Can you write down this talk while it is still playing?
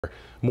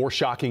More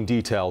shocking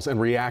details and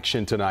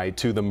reaction tonight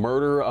to the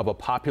murder of a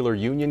popular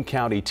Union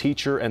County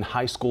teacher and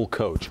high school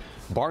coach.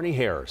 Barney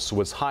Harris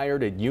was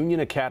hired at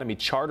Union Academy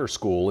Charter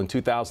School in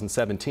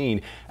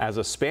 2017 as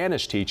a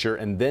Spanish teacher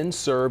and then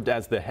served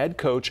as the head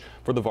coach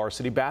for the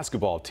varsity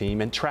basketball team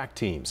and track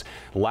teams.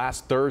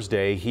 Last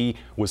Thursday, he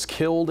was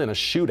killed in a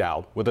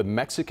shootout with a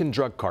Mexican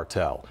drug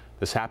cartel.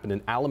 This happened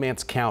in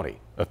Alamance County.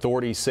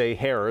 Authorities say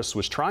Harris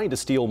was trying to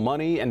steal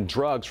money and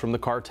drugs from the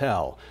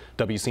cartel.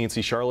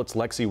 WCNC Charlotte's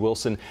Lexi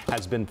Wilson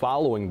has been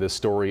following this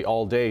story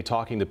all day,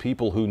 talking to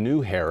people who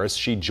knew Harris.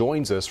 She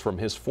joins us from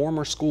his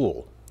former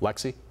school.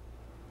 Lexi?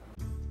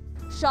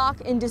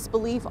 Shock and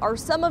disbelief are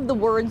some of the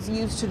words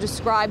used to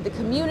describe the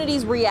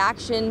community's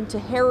reaction to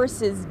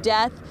Harris's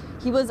death.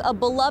 He was a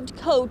beloved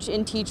coach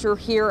and teacher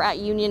here at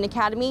Union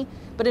Academy,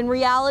 but in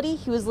reality,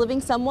 he was living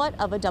somewhat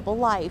of a double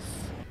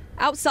life.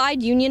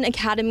 Outside Union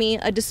Academy,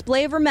 a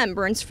display of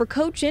remembrance for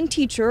coach and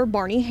teacher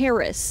Barney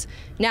Harris.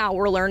 Now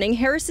we're learning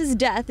Harris's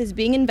death is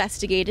being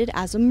investigated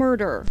as a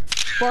murder.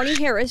 Barney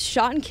Harris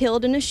shot and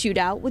killed in a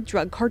shootout with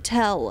drug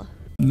cartel.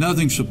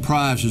 Nothing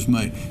surprises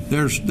me.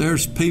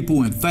 There's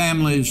people and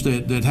families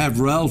that have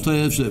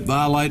relatives that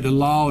violate the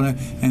law,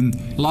 and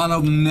a lot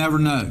of them never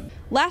know.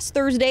 Last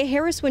Thursday,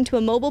 Harris went to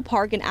a mobile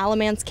park in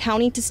Alamance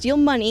County to steal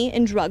money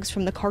and drugs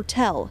from the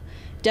cartel.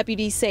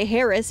 Deputies say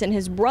Harris and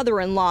his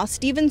brother-in-law,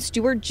 Steven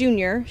Stewart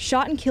Jr,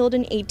 shot and killed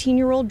an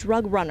 18-year-old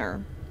drug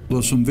runner.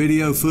 With some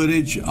video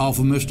footage off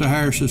of Mr.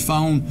 Harris's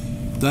phone,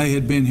 they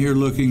had been here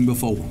looking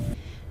before.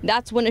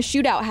 That's when a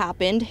shootout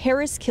happened.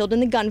 Harris killed in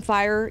the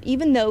gunfire,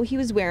 even though he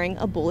was wearing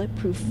a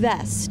bulletproof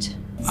vest.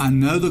 I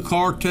know the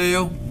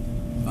cartel,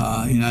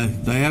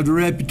 they have the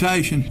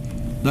reputation.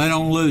 They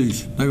don't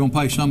lose. They're going to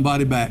pay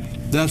somebody back.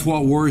 That's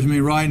what worries me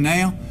right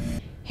now.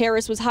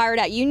 Harris was hired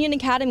at Union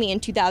Academy in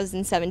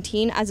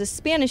 2017 as a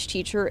Spanish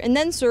teacher and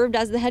then served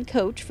as the head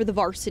coach for the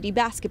varsity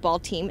basketball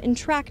team and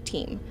track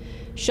team.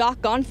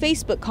 Shock on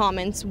Facebook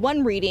comments,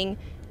 one reading,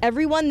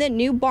 "Everyone that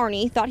knew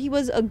Barney thought he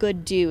was a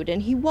good dude,"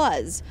 and he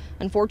was.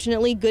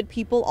 Unfortunately, good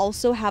people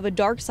also have a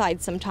dark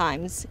side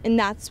sometimes, and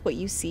that's what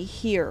you see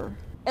here.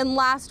 And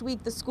last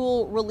week, the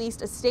school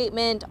released a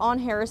statement on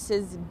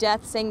Harris's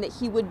death saying that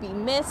he would be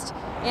missed.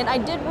 And I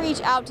did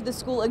reach out to the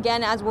school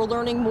again as we're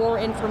learning more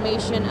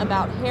information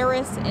about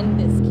Harris and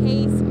this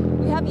case.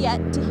 We have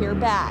yet to hear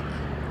back.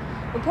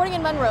 Reporting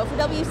in Monroe for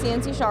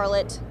WCNC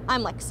Charlotte,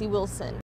 I'm Lexi Wilson.